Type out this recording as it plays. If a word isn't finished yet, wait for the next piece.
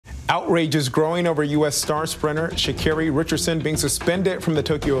Outrage is growing over U.S. star sprinter Sha'Carri Richardson being suspended from the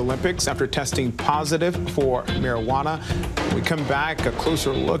Tokyo Olympics after testing positive for marijuana. When we come back, a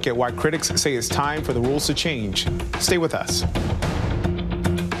closer look at why critics say it's time for the rules to change. Stay with us.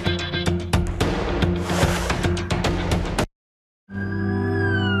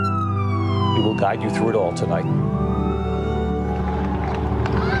 We will guide you through it all tonight.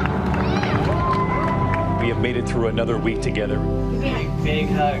 We have made it through another week together. Big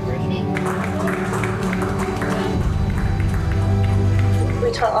hug, Griffin.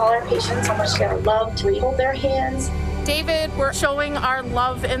 We tell all our patients how much they're loved. We hold their hands. David, we're showing our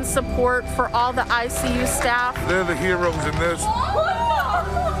love and support for all the ICU staff. They're the heroes in this.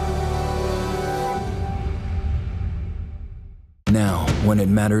 Now, when it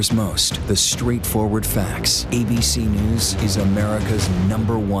matters most, the straightforward facts. ABC News is America's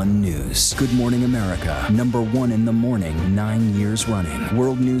 #1 news. Good Morning America, #1 in the morning, 9 years running.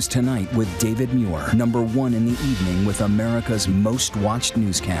 World News Tonight with David Muir, #1 in the evening with America's most watched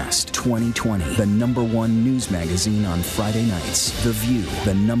newscast. 2020, the #1 news magazine on Friday nights. The View,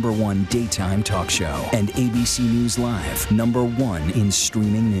 the #1 daytime talk show. And ABC News Live, #1 in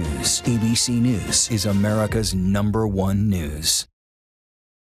streaming news. ABC News is America's #1 news.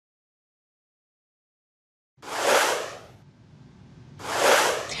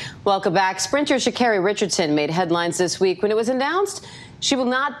 Welcome back. Sprinter Sha'Carri Richardson made headlines this week when it was announced she will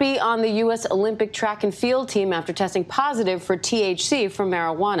not be on the U.S. Olympic track and field team after testing positive for THC from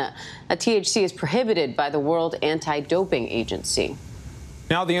marijuana. THC is prohibited by the World Anti-Doping Agency.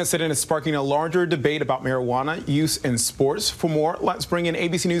 Now the incident is sparking a larger debate about marijuana use in sports. For more, let's bring in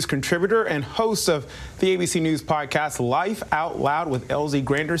ABC News contributor and host of the ABC News podcast, Life Out Loud with LZ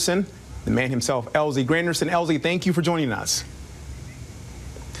Granderson, the man himself, LZ Granderson. LZ, thank you for joining us.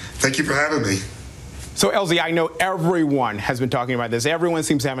 Thank you for having me. So, LZ, I know everyone has been talking about this. Everyone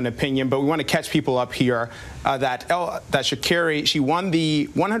seems to have an opinion, but we want to catch people up here that Sha'Carri, she won the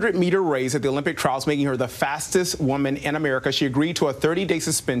 100-meter race at the Olympic trials, making her the fastest woman in America. She agreed to a 30-day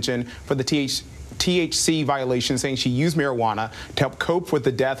suspension for the THC violation, saying she used marijuana to help cope with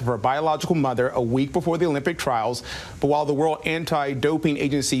the death of her biological mother a week before the Olympic trials. But while the World Anti-Doping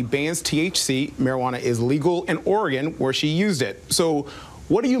Agency bans THC, marijuana is legal in Oregon, where she used it. So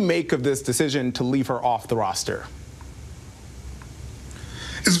what do you make of this decision to leave her off the roster?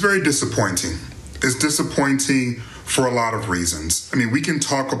 It's very disappointing. It's disappointing for a lot of reasons. I mean, we can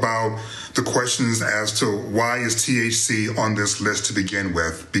talk about the questions as to why is THC on this list to begin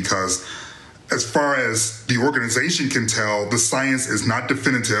with, because as far as the organization can tell, the science is not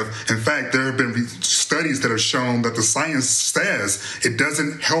definitive. In fact, there have been studies that have shown that the science says it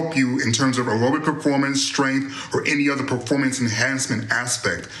doesn't help you in terms of aerobic performance, strength, or any other performance enhancement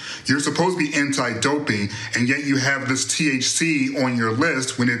aspect. You're supposed to be anti-doping, and yet you have this THC on your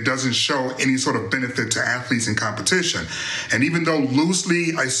list when it doesn't show any sort of benefit to athletes in competition. And even though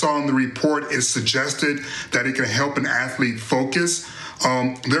loosely I saw in the report it suggested that it can help an athlete focus,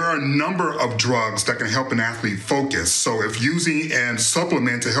 there are a number of drugs that can help an athlete focus. So if using a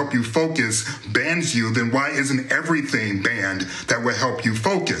supplement to help you focus bans you, then why isn't everything banned that will help you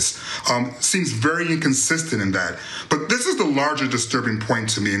focus? Seems very inconsistent in that. But this is the larger disturbing point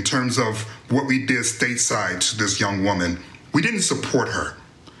to me in terms of what we did stateside to this young woman. We didn't support her.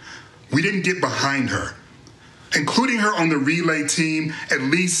 We didn't get behind her. Including her on the relay team at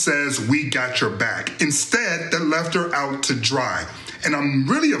least says, we got your back. Instead, that left her out to dry. And I'm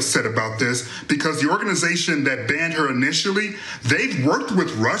really upset about this because the organization that banned her initially, they've worked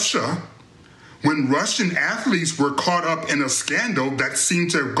with Russia. When Russian athletes were caught up in a scandal that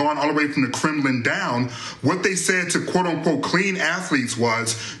seemed to have gone all the way from the Kremlin down, what they said to quote-unquote clean athletes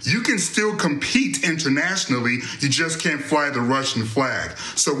was, you can still compete internationally, you just can't fly the Russian flag.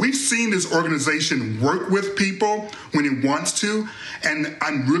 So we've seen this organization work with people when it wants to, and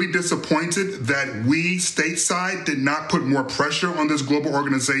I'm really disappointed that we stateside did not put more pressure on this global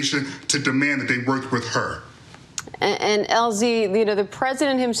organization to demand that they worked with her. And LZ, you know, the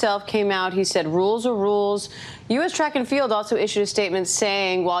president himself came out. He said rules are rules. U.S. Track and Field also issued a statement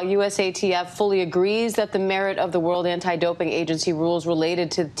saying while USATF fully agrees that the merit of the World Anti-Doping Agency rules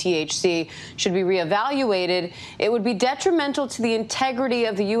related to THC should be reevaluated, it would be detrimental to the integrity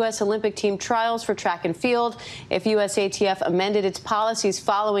of the U.S. Olympic team trials for track and field if USATF amended its policies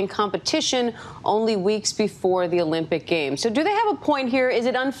following competition only weeks before the Olympic Games. So do they have a point here? Is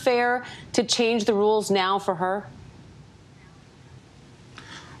it unfair to change the rules now for her?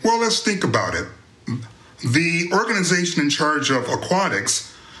 Well, let's think about it. The organization in charge of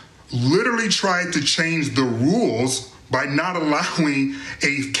aquatics literally tried to change the rules by not allowing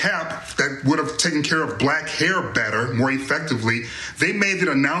a cap that would have taken care of black hair better, more effectively. They made an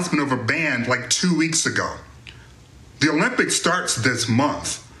announcement of a ban like 2 weeks ago. The Olympics starts this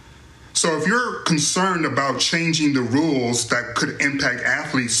month. So if you're concerned about changing the rules that could impact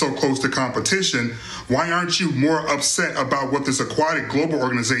athletes so close to competition, why aren't you more upset about what this aquatic global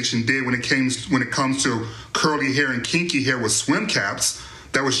organization did when it comes to curly hair and kinky hair with swim caps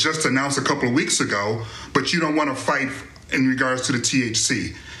that was just announced a couple of weeks ago, but you don't want to fight in regards to the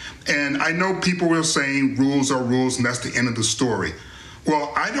THC? And I know people were saying rules are rules and that's the end of the story.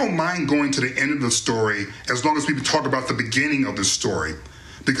 Well, I don't mind going to the end of the story as long as we talk about the beginning of the story.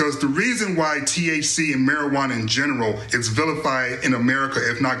 Because the reason why THC and marijuana in general is vilified in America,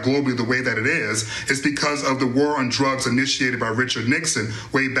 if not globally the way that it is because of the war on drugs initiated by Richard Nixon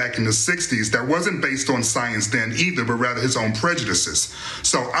way back in the 60s. That wasn't based on science then either, but rather his own prejudices.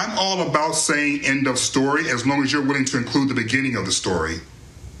 So I'm all about saying end of story as long as you're willing to include the beginning of the story.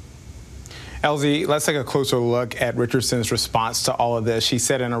 LZ, let's take a closer look at Richardson's response to all of this. She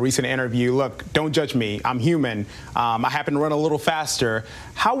said in a recent interview, look, don't judge me. I'm human. I happen to run a little faster.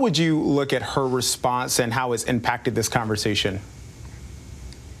 How would you look at her response and how it's impacted this conversation?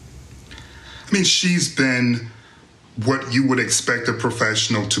 I mean, she's been what you would expect a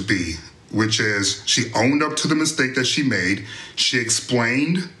professional to be, which is she owned up to the mistake that she made. She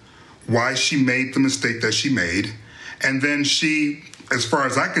explained why she made the mistake that she made. And then she, as far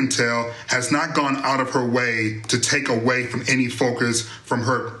as I can tell, has not gone out of her way to take away from any focus from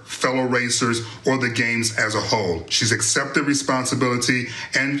her fellow racers or the games as a whole. She's accepted responsibility,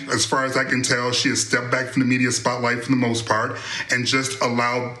 and as far as I can tell, she has stepped back from the media spotlight for the most part and just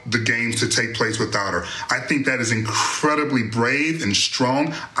allowed the games to take place without her. I think that is incredibly brave and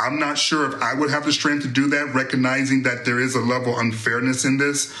strong. I'm not sure if I would have the strength to do that, recognizing that there is a level of unfairness in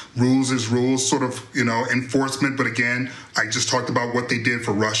this. Rules is rules, sort of, enforcement. But again, I just talked about what they did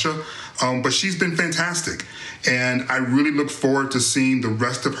for Russia. But she's been fantastic. And I really look forward to seeing the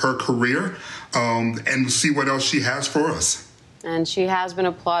rest of her career and see what else she has for us. And she has been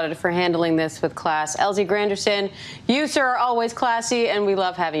applauded for handling this with class. LZ Granderson, you, sir, are always classy, and we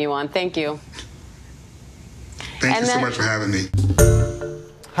love having you on. Thank you. Thank you so much for having me.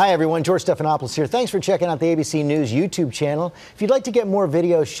 Hi, everyone. George Stephanopoulos here. Thanks for checking out the ABC News YouTube channel. If you'd like to get more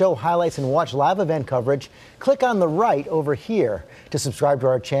videos, show highlights, and watch live event coverage, click on the right over here to subscribe to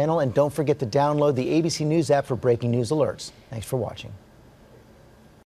our channel. And don't forget to download the ABC News app for breaking news alerts. Thanks for watching.